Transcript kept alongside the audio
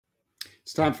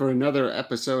It's time for another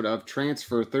episode of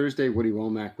Transfer Thursday. Woody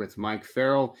Wommack with Mike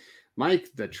Farrell. Mike,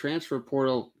 the transfer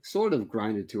portal sort of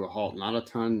grinded to a halt. Not a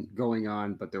ton going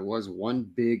on, but there was one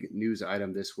big news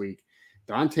item this week.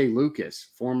 Dontae Lucas,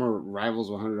 former Rivals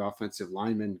 100 offensive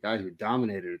lineman, guy who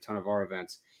dominated a ton of our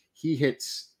events, he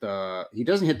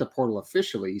doesn't hit the portal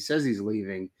officially. He says he's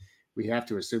leaving. We have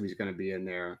to assume he's going to be in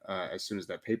there as soon as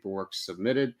that paperwork's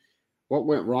submitted. What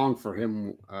went wrong for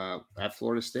him at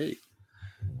Florida State?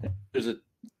 There's a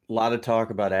lot of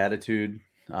talk about attitude,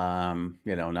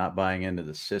 not buying into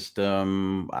the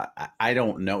system. I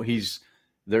don't know.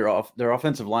 Their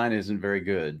offensive line isn't very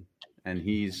good, and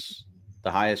he's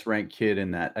the highest ranked kid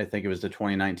in that. I think it was the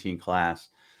 2019 class,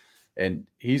 and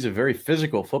he's a very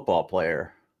physical football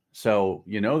player. So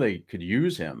they could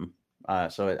use him.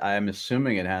 So I'm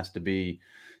assuming it has to be,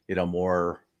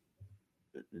 more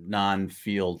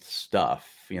non-field stuff,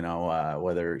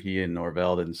 whether he and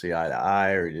Norvell didn't see eye to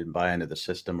eye or he didn't buy into the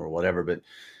system or whatever, but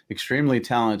extremely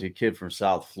talented kid from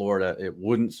South Florida. It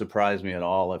wouldn't surprise me at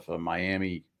all if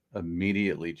Miami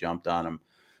immediately jumped on him.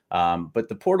 But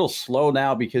the portal's slow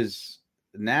now because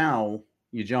now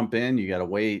you jump in, you got to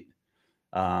wait.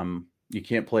 You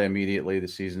can't play immediately. The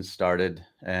season started.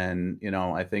 And,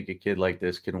 I think a kid like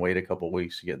this can wait a couple of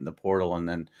weeks to get in the portal and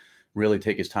then really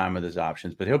take his time with his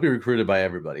options, but he'll be recruited by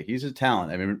everybody. He's a talent.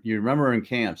 I mean, you remember in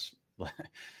camps,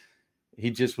 he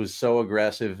just was so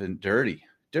aggressive and dirty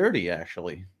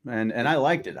actually. And I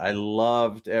liked it. I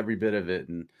loved every bit of it.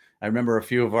 And I remember a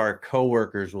few of our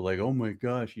coworkers were like, "Oh my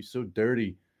gosh, he's so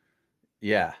dirty."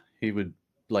 Yeah. He would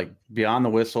be on the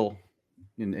whistle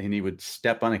and he would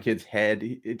step on a kid's head.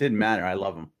 It didn't matter. I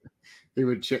love him. He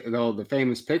would, the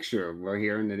famous picture where he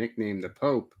earned the nickname, the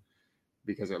Pope,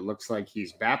 because it looks like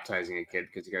he's baptizing a kid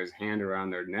because he got his hand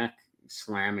around their neck,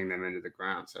 slamming them into the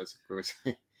ground. So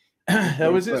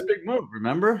that was his big move,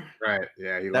 remember? Right.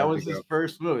 Yeah. That was his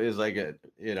first move. Is like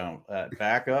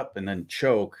back up and then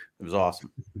choke. It was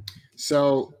awesome.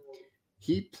 So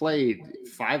he played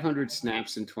 500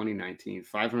 snaps in 2019,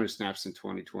 500 snaps in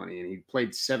 2020, and he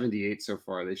played 78 so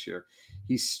far this year.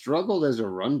 He struggled as a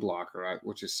run blocker,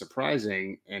 which is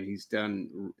surprising, and he's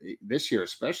done this year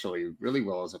especially really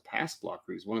well as a pass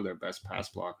blocker. He's one of their best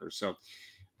pass blockers. So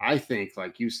I think,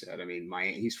 like you said, I mean,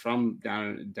 he's from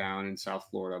down in South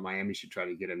Florida. Miami should try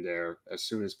to get him there as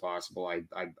soon as possible.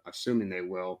 I'm assuming they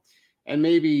will. And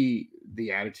maybe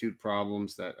the attitude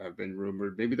problems that have been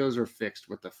rumored, maybe those are fixed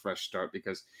with the fresh start,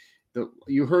 because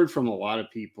you heard from a lot of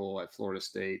people at Florida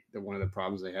State that one of the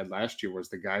problems they had last year was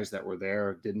the guys that were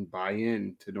there didn't buy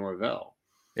in to Norvell.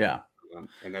 Yeah.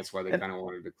 And that's why they kind of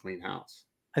wanted to clean house.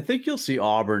 I think you'll see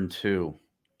Auburn too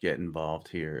get involved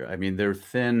here. I mean, they're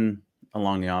thin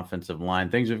along the offensive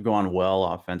line. Things have gone well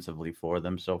offensively for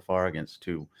them so far against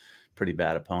two pretty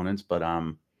bad opponents, but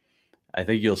I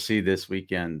think you'll see this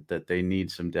weekend that they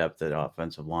need some depth at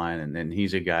offensive line. And then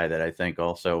he's a guy that I think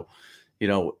also,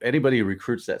 anybody who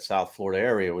recruits that South Florida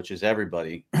area, which is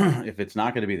everybody, if it's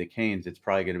not going to be the Canes, it's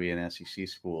probably going to be an SEC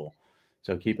school.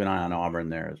 So keep an eye on Auburn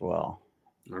there as well.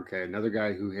 Okay. Another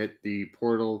guy who hit the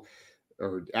portal,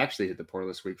 or actually hit the portal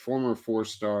this week, former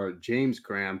 4-star James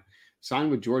Graham, signed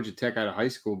with Georgia Tech out of high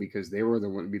school because they were the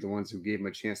ones who gave him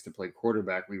a chance to play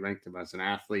quarterback. We ranked him as an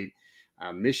athlete.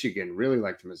 Michigan really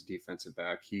liked him as a defensive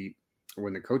back.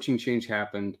 When the coaching change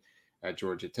happened at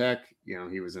Georgia Tech,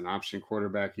 he was an option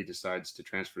quarterback. He decides to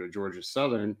transfer to Georgia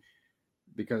Southern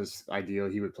because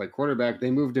ideally he would play quarterback. They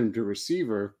moved him to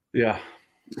receiver. Yeah.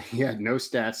 He had no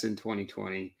stats in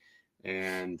 2020,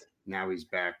 and now he's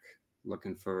back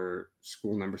looking for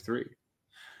school number 3.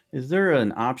 Is there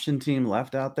an option team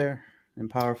left out there in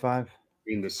Power 5?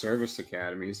 In the service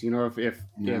academies, if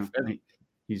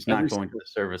he's not going to the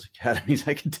service academies,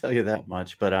 I can tell you that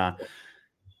much. But I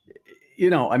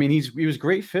mean, he was a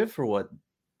great fit for what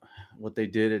they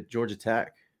did at Georgia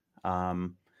Tech.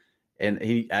 And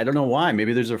I don't know why.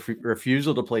 Maybe there's a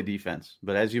refusal to play defense.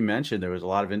 But as you mentioned, there was a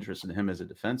lot of interest in him as a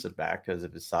defensive back because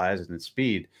of his size and his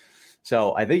speed.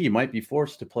 So I think he might be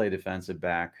forced to play defensive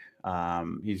back.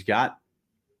 He's got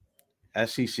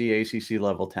SEC, ACC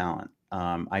level talent.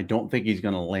 I don't think he's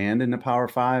going to land in the Power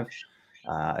 5.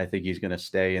 I think he's going to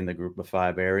stay in the Group of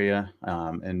 5 area.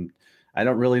 And I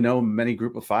don't really know many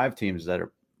Group of 5 teams that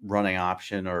are running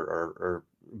option or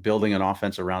building an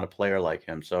offense around a player like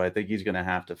him. So I think he's going to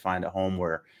have to find a home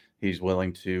where he's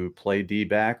willing to play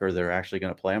D-back, or they're actually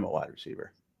going to play him at wide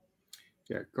receiver.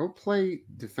 Yeah, go play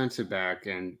defensive back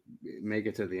and make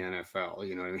it to the NFL.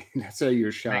 You know what I mean? That's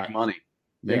your shot. Make money.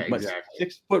 Exactly.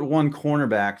 6'1"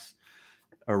 cornerbacks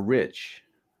are rich.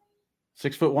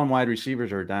 6'1" wide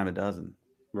receivers are a dime a dozen.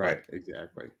 Right,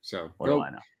 exactly. So what do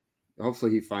I know?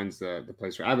 Hopefully he finds the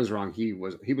place where I was wrong. He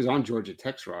was on Georgia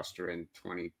Tech's roster in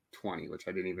 2020, which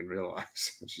I didn't even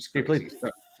realize, which is He played crazy. So,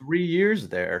 3 years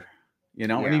there,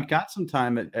 and he yeah, got some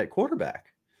time at quarterback.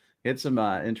 He had some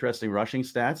interesting rushing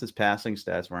stats. His passing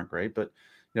stats weren't great, but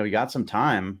he got some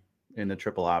time in the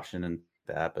triple option and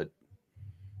that. But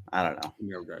I don't know.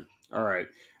 no good. All right.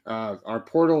 Our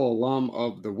portal alum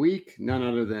of the week, none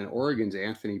other than Oregon's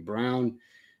Anthony Brown.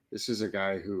 This is a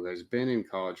guy who has been in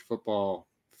college football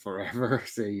forever.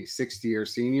 He's a 60-year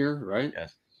senior, right?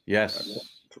 Yes, yes.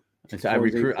 I Tore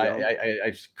his recruit. ACL.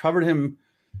 I covered him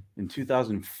in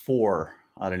 2004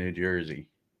 out of New Jersey.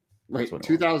 That's Wait, what it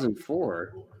was.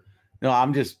 2004. No,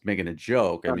 I'm just making a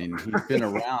joke. I mean, he's been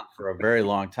around for a very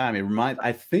long time.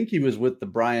 I think he was with the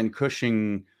Brian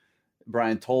Cushing,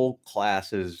 Brian Toll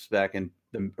classes back in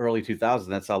the early 2000s.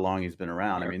 That's how long he's been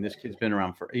around. I mean, this kid's been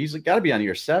around he's got to be on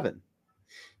year 7.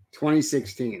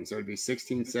 2016. So it'd be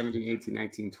 16, 17, 18,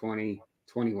 19, 20,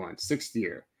 21. Sixth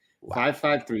year. Wow.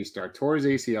 5.53 star. Tore his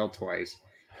ACL twice.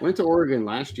 Went to Oregon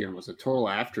last year and was a total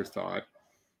afterthought.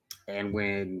 And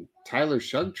when Tyler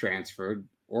Shug transferred,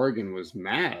 Oregon was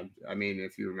mad. I mean,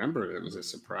 if you remember, it was a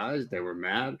surprise. They were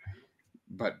mad.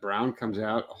 But Brown comes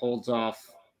out, holds off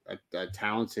a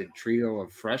talented trio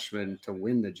of freshmen to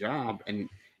win the job. And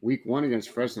week 1 against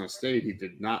Fresno State, he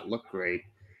did not look great.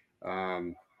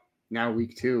 Now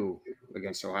week 2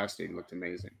 against Ohio State looked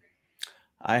amazing.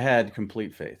 I had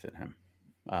complete faith in him.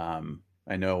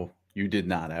 I know you did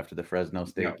not after the Fresno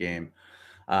State game.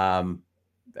 And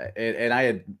I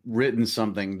had written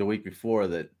something the week before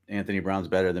that Anthony Brown's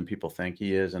better than people think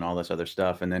he is and all this other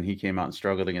stuff. And then he came out and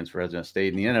struggled against Fresno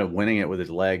State, and he ended up winning it with his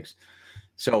legs.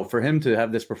 So for him to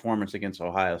have this performance against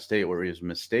Ohio State where he was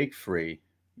mistake-free,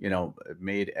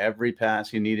 made every pass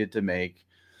he needed to make,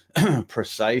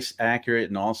 precise, accurate,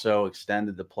 and also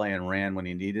extended the play and ran when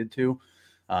he needed to,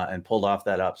 and pulled off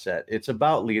that upset. It's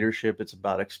about leadership. It's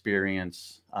about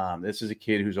experience. This is a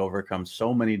kid who's overcome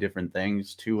so many different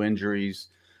things, 2 injuries.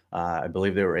 I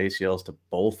believe they were ACLs to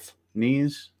both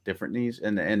knees, different knees.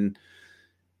 And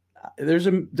there's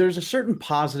a certain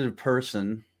positive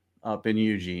person up in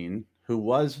Eugene who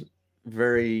was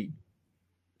very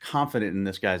confident in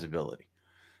this guy's ability.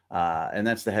 And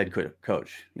that's the head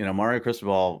coach. Mario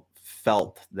Cristobal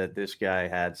felt that this guy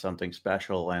had something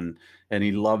special, and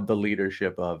he loved the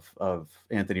leadership of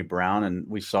Anthony Brown. And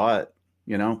we saw it.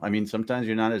 I mean, sometimes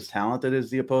you're not as talented as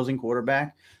the opposing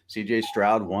quarterback. CJ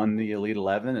Stroud won the Elite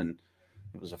 11, and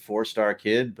it was a 4-star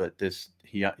kid, but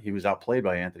he was outplayed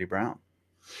by Anthony Brown.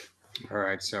 All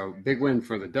right, so big win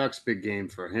for the Ducks, big game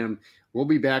for him. We'll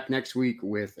be back next week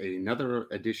with another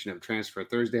edition of Transfer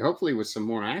Thursday, hopefully with some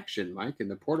more action, Mike. In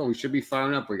the portal, we should be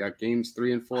firing up. We got games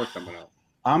 3 and 4 coming up.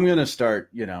 I'm going to start,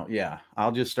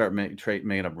 I'll just start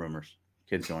making up rumors.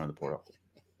 Kids going to the portal.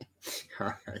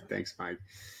 All right, thanks, Mike.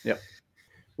 Yep.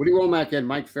 Woody Wommack and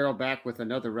Mike Farrell back with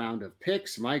another round of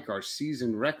picks. Mike, our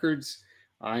season records.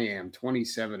 I am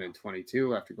 27 and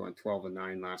 22 after going 12 and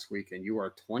 9 last week, and you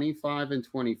are 25 and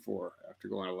 24 after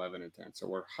going 11 and 10. So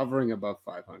we're hovering above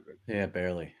 500. Yeah,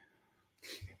 barely.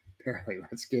 Barely.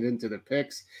 Let's get into the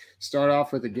picks. Start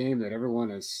off with a game that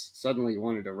everyone has suddenly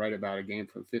wanted to write about, a game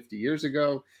from 50 years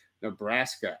ago.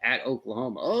 Nebraska at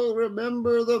Oklahoma. Oh,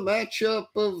 remember the matchup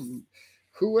of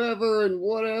whoever and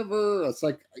whatever. It's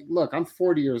like, look, I'm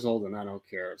 40 years old and I don't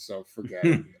care, so forget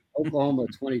it. Oklahoma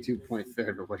 22-point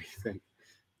favorite. What do you think?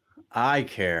 I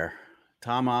care.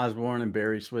 Tom Osborne and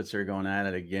Barry Switzer going at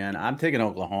it again. I'm taking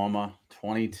Oklahoma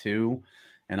 22,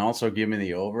 and also give me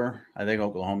the over. I think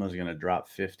Oklahoma is going to drop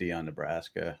 50 on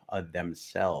Nebraska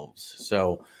themselves.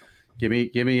 So give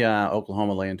me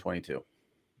Oklahoma laying 22.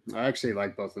 I actually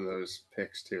like both of those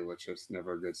picks too, which is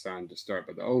never a good sign to start.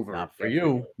 But the over, not for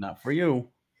you.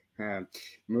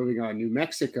 Moving on, New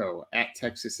Mexico at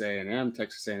Texas A&M.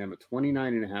 Texas A&M a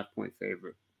 29.5-point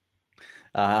favorite.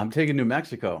 I'm taking New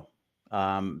Mexico.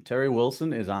 Terry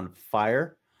Wilson is on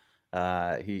fire.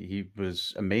 He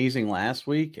was amazing last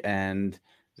week, and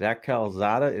Zach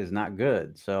Calzada is not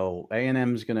good. So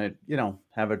A&M is going to,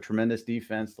 have a tremendous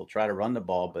defense. They'll try to run the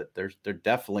ball, but they're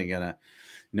definitely going to.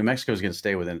 New Mexico is going to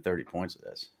stay within 30 points of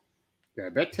this. Yeah, I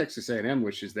bet Texas A&M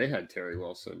wishes they had Terry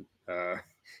Wilson.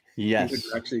 Yes, he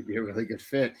would actually be a really good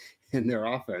fit in their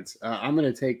offense. I'm going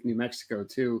to take New Mexico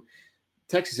too.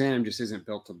 Texas A&M just isn't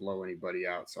built to blow anybody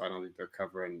out, so I don't think they're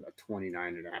covering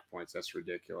 29.5 points. That's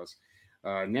ridiculous.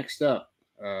 Next up,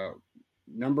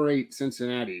 number 8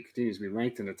 Cincinnati continues to be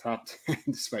ranked in the top 10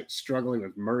 despite struggling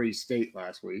with Murray State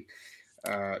last week.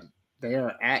 They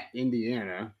are at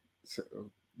Indiana,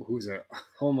 who's a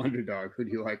home underdog. Who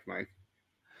do you like, Mike?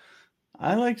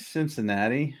 I like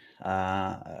Cincinnati.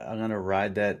 I'm going to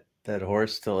ride that that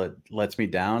horse till it lets me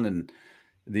down. And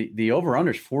the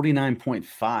over-under is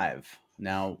 49.5.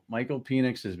 Now, Michael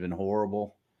Penix has been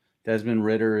horrible. Desmond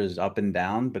Ritter is up and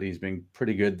down, but he's been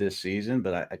pretty good this season.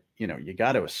 But you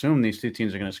got to assume these two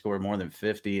teams are going to score more than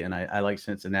 50. And I like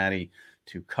Cincinnati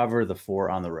to cover the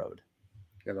 4 on the road.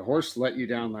 Yeah, the horse let you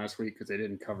down last week because they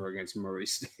didn't cover against Murray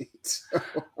State. So.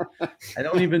 I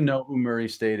don't even know who Murray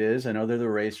State is. I know they're the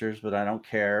Racers, but I don't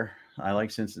care. I like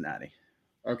Cincinnati.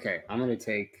 Okay, I'm going to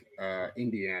take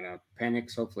Indiana.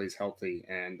 Penix hopefully is healthy,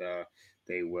 and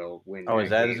they will win. Oh,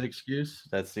 is that game. his excuse?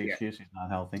 That's the excuse. He's not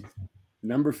healthy.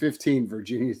 Number 15,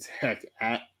 Virginia Tech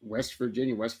at West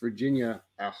Virginia. West Virginia,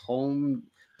 a home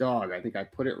dog. I think I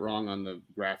put it wrong on the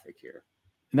graphic here.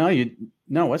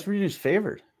 No, West Virginia's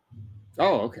favored.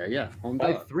 Oh, okay, yeah, home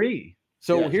by dog. 3.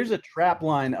 So here's a trap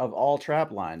line of all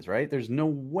trap lines, right? There's no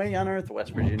way on earth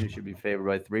West Virginia should be favored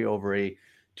by 3 over a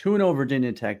 2-0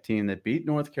 Virginia Tech team that beat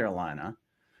North Carolina.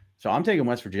 So I'm taking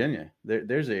West Virginia.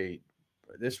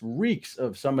 This reeks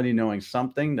of somebody knowing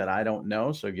something that I don't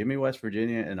know. So give me West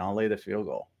Virginia, and I'll lay the field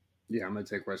goal. Yeah, I'm going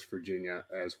to take West Virginia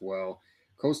as well.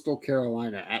 Coastal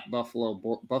Carolina at Buffalo.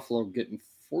 Buffalo getting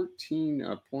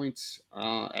 14 points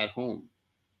at home.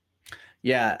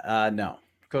 Yeah, no.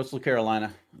 Coastal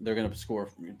Carolina, they're going to score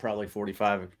probably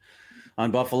 45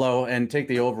 on Buffalo and take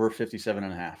the over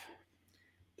 57.5.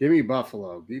 Give me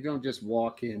Buffalo. You don't just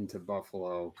walk into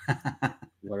Buffalo,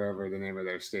 whatever the name of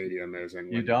their stadium is.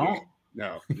 And you don't?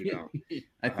 No, you don't.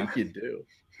 I think you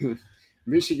do.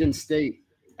 Michigan State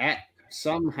at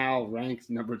somehow ranked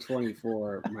number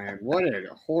 24. Man, what a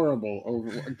horrible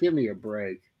over. Give me a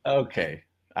break. Okay.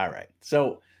 All right.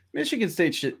 So Michigan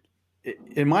State should,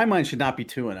 in my mind, should not be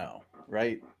 2-0,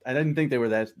 right? I didn't think they were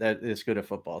that this good a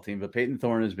football team, but Peyton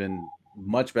Thorne has been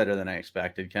much better than I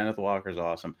expected. Kenneth Walker's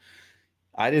awesome.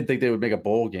 I didn't think they would make a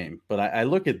bowl game, but I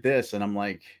look at this and I'm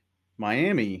like,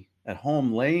 Miami at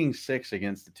home laying 6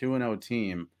 against the 2-0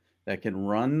 team that can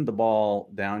run the ball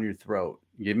down your throat.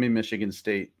 Give me Michigan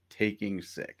State taking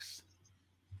 6.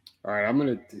 All right, I'm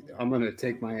gonna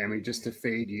take Miami just to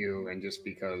fade you, and just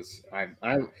because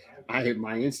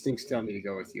my instincts tell me to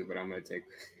go with you, but I'm gonna take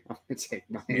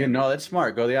Miami. Yeah, no, that's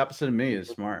smart. Go the opposite of me is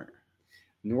smart.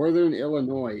 Northern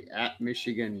Illinois at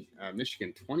Michigan.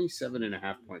 Michigan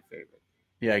 27.5 point favorite.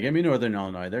 Yeah, give me Northern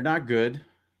Illinois. They're not good.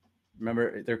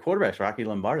 Remember, their quarterback's Rocky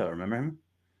Lombardo. Remember him?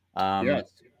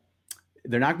 Yes.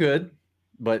 They're not good,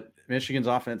 but Michigan's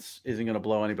offense isn't going to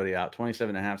blow anybody out.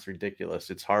 27.5 is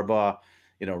ridiculous. It's Harbaugh,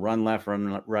 run left,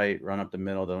 run right, run up the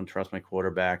middle. Don't trust my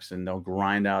quarterbacks, and they'll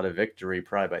grind out a victory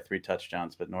probably by 3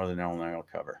 touchdowns, but Northern Illinois will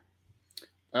cover.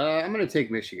 I'm going to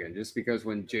take Michigan just because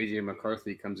when J.J.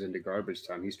 McCarthy comes into garbage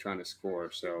time, he's trying to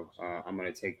score. So I'm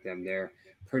going to take them there.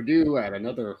 Purdue at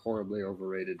another horribly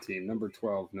overrated team, number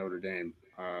 12, Notre Dame.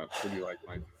 Who do you like,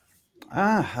 Mike?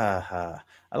 I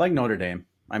like Notre Dame.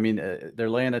 I mean, they're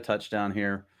laying a touchdown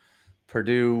here.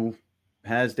 Purdue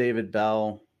has David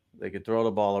Bell. They could throw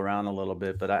the ball around a little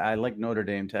bit, but I like Notre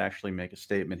Dame to actually make a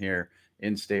statement here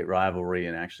in state rivalry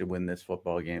and actually win this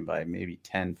football game by maybe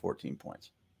 10, 14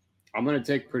 points. I'm going to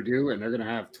take Purdue, and they're going to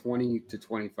have 20 to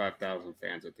 25,000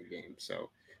 fans at the game. So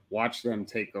watch them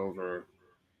take over.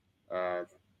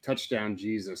 Touchdown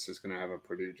Jesus is going to have a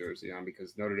Purdue jersey on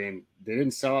because Notre Dame, they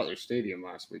didn't sell out their stadium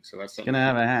last week. So that's something. He's going to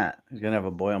have a hat. He's going to have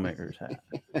a Boilermaker's hat.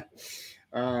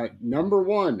 Number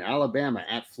 1, Alabama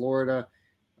at Florida.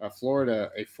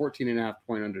 Florida, a 14.5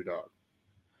 point underdog.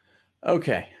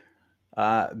 Okay.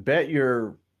 Bet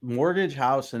your mortgage,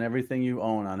 house, and everything you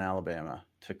own on Alabama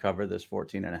to cover this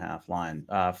 14.5 line.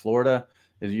 Florida,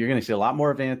 you're going to see a lot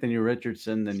more of Anthony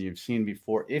Richardson than you've seen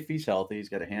before. If he's healthy, he's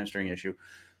got a hamstring issue.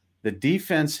 The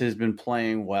defense has been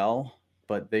playing well,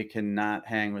 but they cannot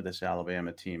hang with this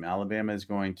Alabama team. Alabama is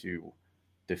going to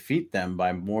defeat them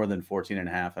by more than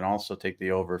 14.5 and also take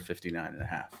the over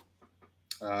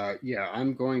 59.5. Yeah,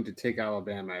 I'm going to take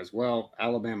Alabama as well.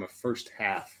 Alabama first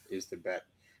half is the bet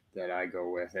that I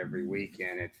go with every week,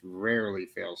 and it rarely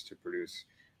fails to produce.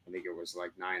 I think it was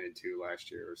like 9-2 last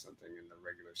year or something in the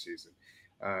regular season.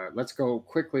 Let's go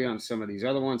quickly on some of these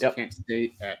other ones. Yep. Kent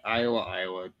State at Iowa.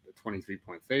 Iowa, the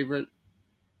 23-point favorite.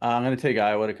 I'm going to take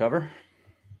Iowa to cover.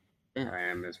 I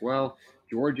am as well.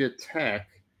 Georgia Tech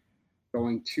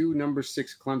going to number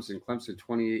 6 Clemson. Clemson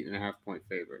 28.5 point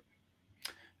favorite.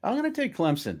 I'm going to take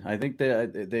Clemson. I think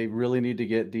they really need to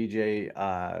get DJ,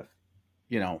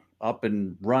 up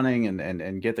and running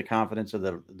and get the confidence of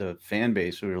the fan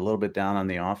base who are a little bit down on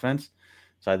the offense.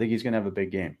 So I think he's going to have a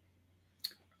big game.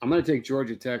 I'm going to take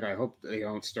Georgia Tech. I hope they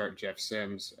don't start Jeff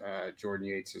Sims. Jordan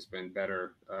Yates has been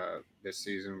better this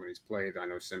season when he's played. I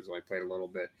know Sims only played a little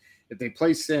bit. If they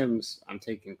play Sims, I'm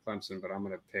taking Clemson, but I'm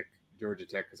going to pick Georgia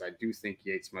Tech because I do think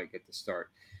Yates might get the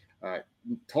start.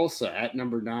 Tulsa at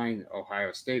number 9,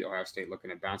 Ohio State. Ohio State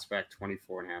looking to bounce back,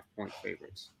 24.5-point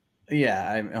favorites.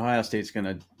 Yeah, Ohio State's going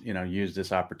to, use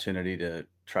this opportunity to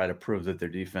try to prove that their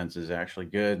defense is actually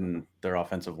good and their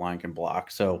offensive line can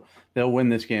block. So they'll win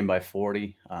this game by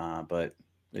 40, but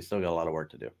they still got a lot of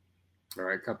work to do. All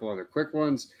right, a couple other quick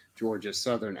ones. Georgia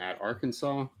Southern at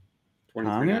Arkansas. I'm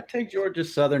going to take Georgia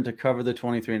Southern to cover the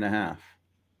 23.5.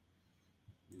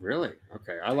 Really?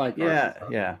 Okay, I like Arkansas.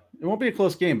 Yeah. It won't be a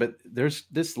close game, but there's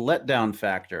this letdown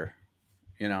factor.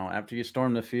 After you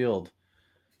storm the field,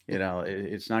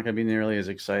 it's not going to be nearly as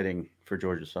exciting for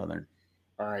Georgia Southern.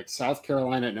 All right, South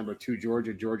Carolina at number 2,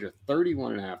 Georgia. Georgia,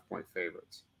 31.5-point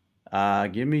favorites.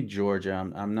 Give me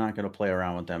Georgia. I'm not going to play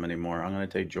around with them anymore. I'm going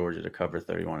to take Georgia to cover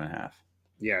 31.5.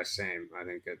 Yeah, same. I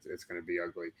think it's going to be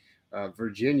ugly.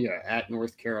 Virginia at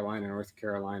North Carolina. North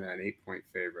Carolina, an 8-point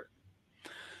favorite.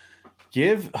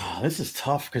 This is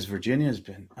tough because Virginia's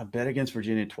been – I bet against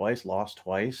Virginia twice, lost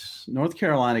twice. North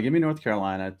Carolina, give me North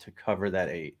Carolina to cover that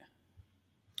 8.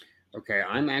 Okay,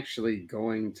 I'm actually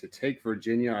going to take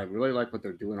Virginia. I really like what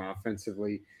they're doing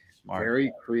offensively. Smart.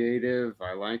 Very creative.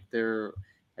 I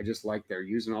just like they're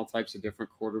using all types of different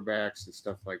quarterbacks and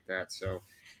stuff like that. So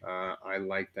I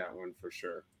like that one for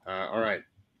sure. All right,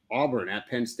 Auburn at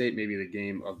Penn State, maybe the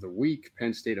game of the week.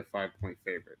 Penn State, a 5-point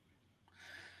favorite.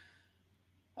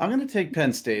 I'm going to take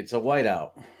Penn State. It's a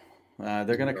whiteout.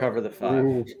 They're going to cover the 5.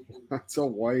 Ooh, that's a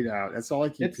whiteout. That's all I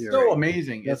keep hearing. It's so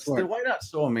amazing. The whiteout's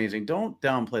so amazing. Don't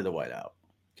downplay the whiteout.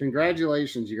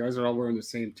 Congratulations. You guys are all wearing the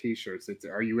same T-shirts.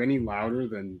 Are you any louder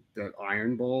than the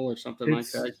Iron Bowl or something like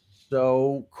that?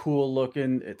 So cool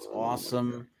looking. It's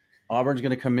awesome. Auburn's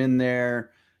going to come in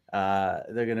there.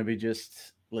 They're going to be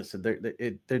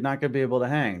they're not going to be able to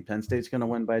hang. Penn State's going to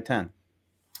win by 10.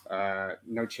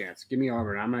 No chance. Give me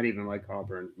Auburn. I'm not even like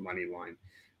Auburn money line.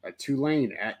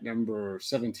 Tulane at number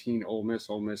 17, Ole Miss.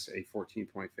 Ole Miss, a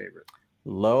 14-point favorite.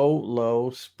 Low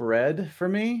spread for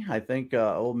me. I think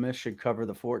Ole Miss should cover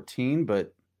the 14,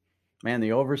 but man,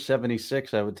 the over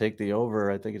 76, I would take the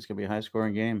over. I think it's going to be a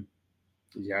high-scoring game.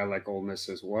 Yeah, I like Ole Miss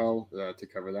as well to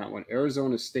cover that one.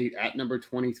 Arizona State at number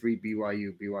 23,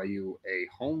 BYU. BYU, a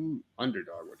home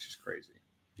underdog, which is crazy.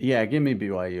 Yeah, give me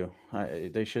BYU.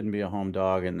 They shouldn't be a home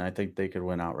dog, and I think they could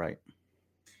win outright.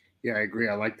 Yeah, I agree.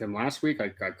 I liked them last week. I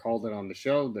called it on the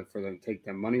show for them to take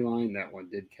them money line. That one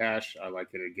did cash. I like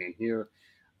it again here.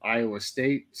 Iowa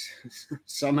State,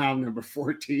 somehow number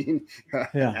 14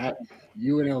 at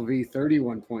UNLV,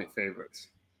 31-point favorites.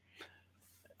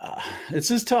 It's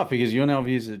just tough because UNLV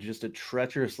is just a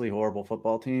treacherously horrible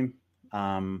football team.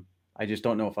 I just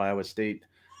don't know if Iowa State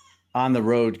on the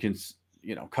road can,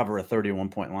 cover a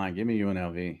 31-point line. Give me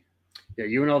UNLV. Yeah,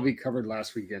 UNLV covered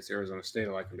last week against Arizona State.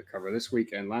 I like them to cover this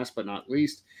week. And last but not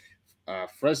least,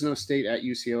 Fresno State at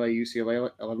UCLA.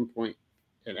 UCLA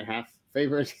 11.5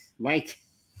 favorite. Mike,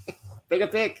 take a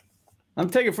pick. I'm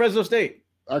taking Fresno State.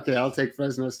 Okay, I'll take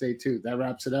Fresno State too. That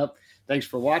wraps it up. Thanks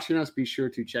for watching us. Be sure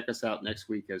to check us out next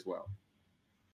week as well.